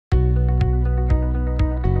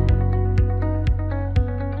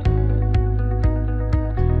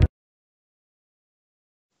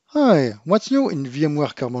Hi, what's new in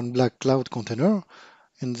VMware Carbon Black Cloud Container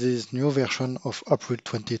in this new version of April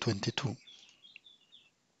 2022?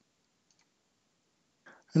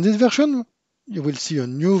 In this version, you will see a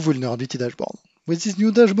new vulnerability dashboard. With this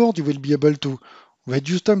new dashboard, you will be able to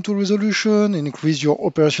reduce time to resolution, increase your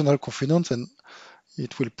operational confidence, and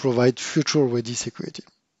it will provide future-ready security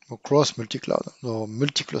across multi-cloud or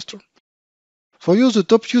multi-cluster. For you, the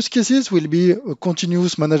top use cases will be a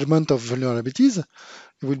continuous management of vulnerabilities.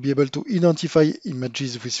 You will be able to identify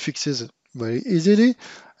images with fixes very easily,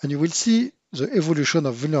 and you will see the evolution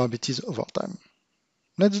of vulnerabilities over time.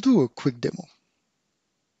 Let's do a quick demo.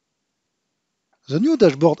 The new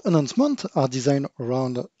dashboard enhancements are designed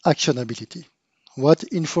around actionability. What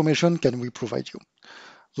information can we provide you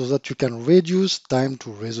so that you can reduce time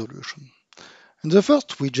to resolution? In the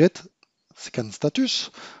first widget, scan status,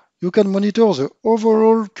 you can monitor the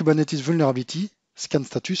overall Kubernetes vulnerability scan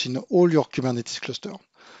status in all your Kubernetes cluster.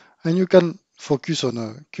 And you can focus on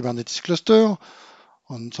a Kubernetes cluster,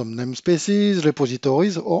 on some namespaces,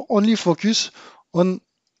 repositories, or only focus on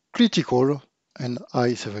critical and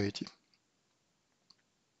high severity.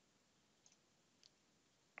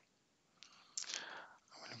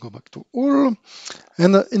 I will go back to all.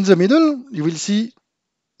 And in the middle, you will see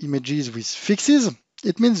images with fixes.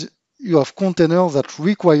 It means you have containers that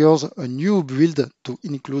requires a new build to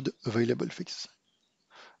include available fixes.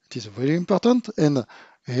 It is very important. And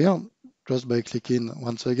here, just by clicking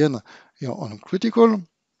once again here on critical,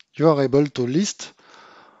 you are able to list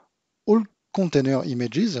all container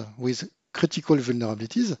images with critical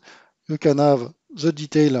vulnerabilities. You can have the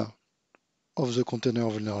detail of the container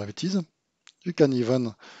vulnerabilities. You can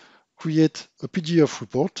even create a PDF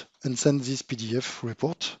report and send this PDF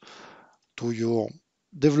report to your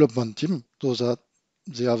development team so that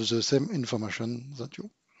they have the same information that you.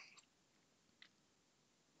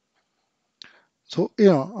 So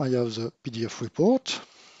here I have the PDF report.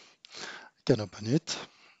 You can open it.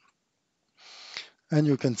 And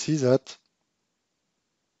you can see that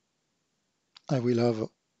I will have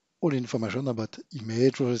all information about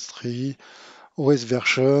image registry, OS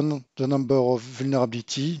version, the number of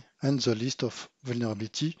vulnerability, and the list of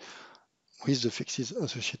vulnerability with the fixes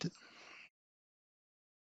associated.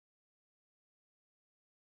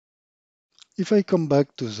 If I come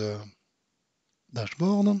back to the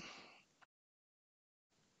dashboard,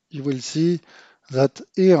 you will see that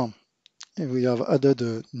here we have added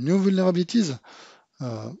new vulnerabilities.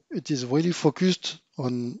 It is really focused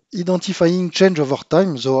on identifying change over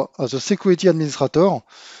time. So as a security administrator,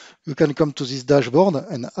 you can come to this dashboard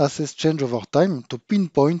and assess change over time to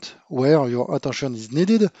pinpoint where your attention is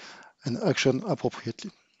needed and action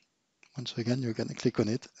appropriately. Once again, you can click on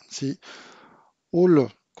it and see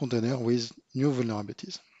all containers with new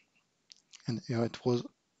vulnerabilities. And here it was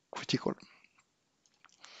critical.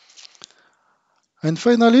 And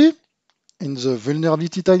finally, in the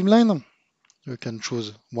vulnerability timeline, you can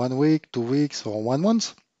choose 1 week, 2 weeks, or 1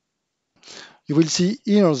 month. You will see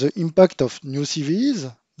here the impact of new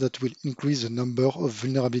CVEs that will increase the number of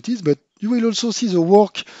vulnerabilities, but you will also see the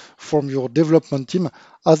work from your development team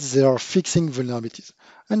as they are fixing vulnerabilities.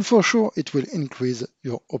 And for sure, it will increase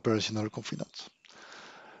your operational confidence.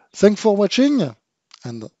 Thanks for watching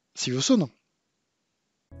and see you soon.